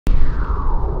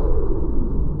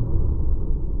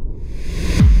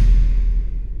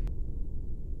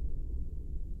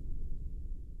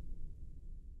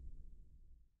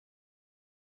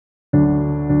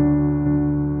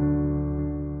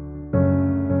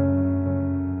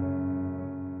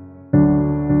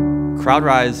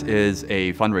CrowdRise is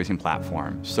a fundraising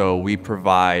platform. So we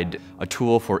provide a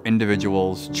tool for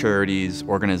individuals, charities,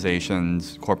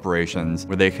 organizations, corporations,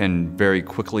 where they can very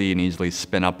quickly and easily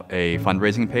spin up a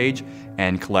fundraising page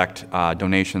and collect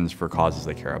donations for causes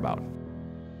they care about.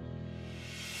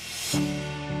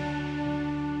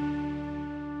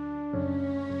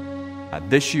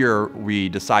 This year, we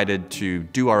decided to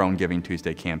do our own Giving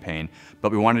Tuesday campaign,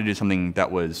 but we wanted to do something that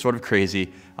was sort of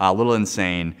crazy, a little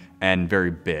insane, and very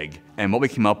big. And what we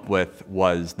came up with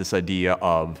was this idea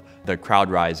of the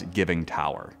CrowdRise Giving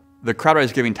Tower. The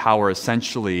CrowdRise Giving Tower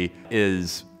essentially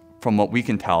is, from what we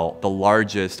can tell, the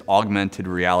largest augmented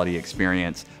reality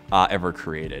experience ever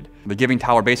created. The Giving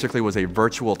Tower basically was a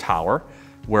virtual tower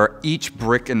where each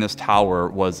brick in this tower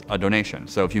was a donation.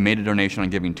 So if you made a donation on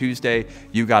Giving Tuesday,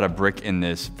 you got a brick in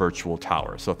this virtual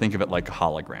tower. So think of it like a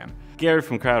hologram. Gary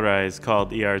from CrowdRise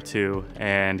called ER2,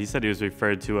 and he said he was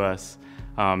referred to us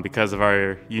because of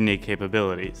our unique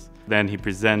capabilities. Then he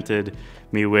presented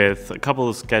me with a couple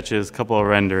of sketches, a couple of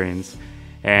renderings,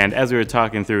 and as we were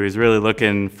talking through, he's really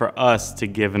looking for us to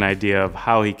give an idea of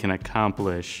how he can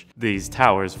accomplish these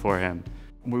towers for him.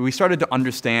 We started to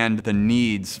understand the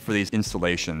needs for these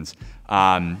installations.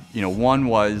 One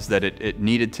was that it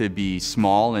needed to be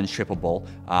small and shippable,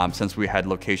 since we had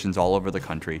locations all over the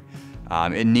country.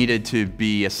 It needed to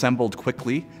be assembled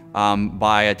quickly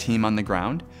by a team on the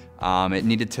ground. It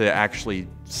needed to actually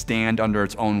stand under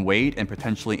its own weight and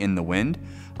potentially in the wind.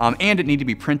 And it needed to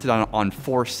be printed on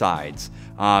 4 sides.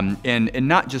 And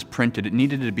not just printed, it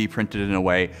needed to be printed in a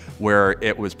way where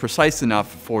it was precise enough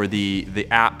for the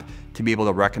app to be able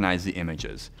to recognize the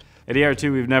images. At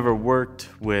ER2, we've never worked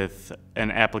with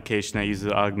an application that uses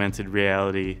augmented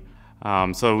reality,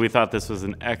 so we thought this was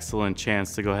an excellent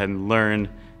chance to go ahead and learn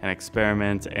and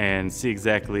experiment and see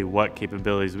exactly what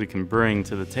capabilities we can bring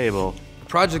to the table. A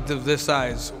project of this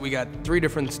size, we got 3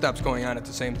 different steps going on at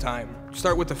the same time.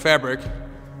 Start with the fabric.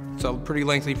 It's a pretty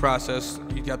lengthy process.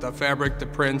 You got the fabric, the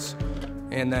prints,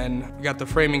 and then you got the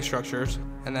framing structures.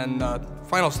 And then the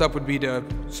final step would be to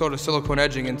sort of silicone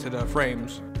edging into the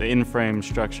frames. The in-frame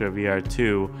structure of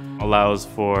ER2 allows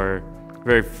for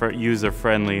very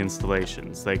user-friendly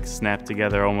installations, like snap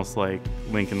together almost like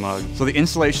Lincoln Logs. So the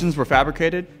installations were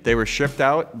fabricated, they were shipped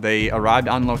out, they arrived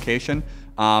on location.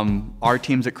 Our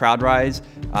teams at CrowdRise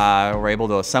were able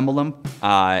to assemble them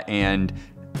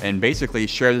and basically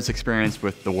share this experience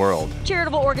with the world.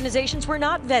 Charitable organizations were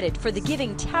not vetted for the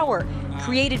Giving Tower,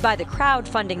 created by the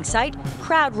crowdfunding site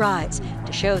CrowdRise,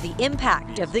 to show the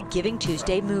impact of the Giving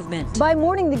Tuesday movement. By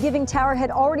morning, the Giving Tower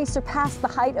had already surpassed the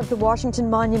height of the Washington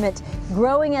Monument.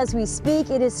 Growing as we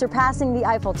speak, it is surpassing the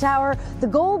Eiffel Tower, the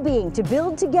goal being to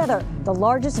build together the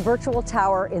largest virtual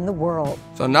tower in the world.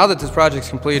 So now that this project's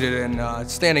completed and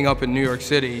it's standing up in New York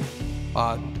City,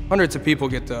 hundreds of people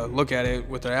get to look at it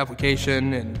with their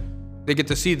application, and they get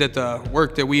to see that the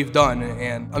work that we've done,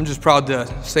 and I'm just proud to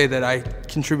say that I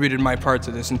contributed my part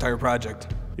to this entire project.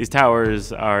 These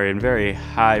towers are in very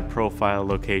high-profile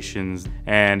locations,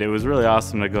 and it was really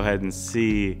awesome to go ahead and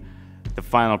see the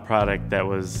final product that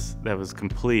was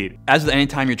complete. As with any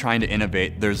time you're trying to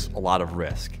innovate, there's a lot of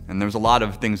risk, and there's a lot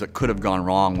of things that could have gone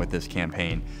wrong with this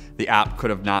campaign. The app could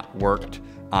have not worked.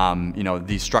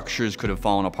 These structures could have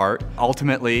fallen apart.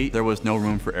 Ultimately, there was no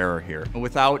room for error here.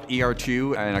 Without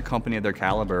ER2 and a company of their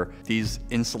caliber, these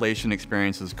installation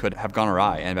experiences could have gone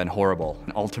awry and been horrible.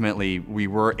 And ultimately, we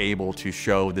were able to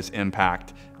show this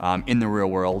impact in the real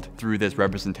world through this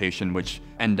representation, which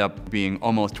ended up being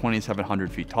almost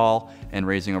 2,700 feet tall and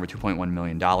raising over $2.1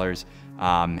 million.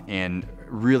 And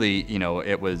really,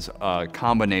 it was a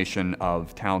combination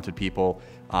of talented people,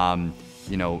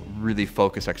 really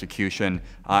focused execution,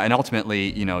 and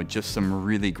ultimately, just some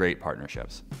really great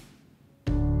partnerships.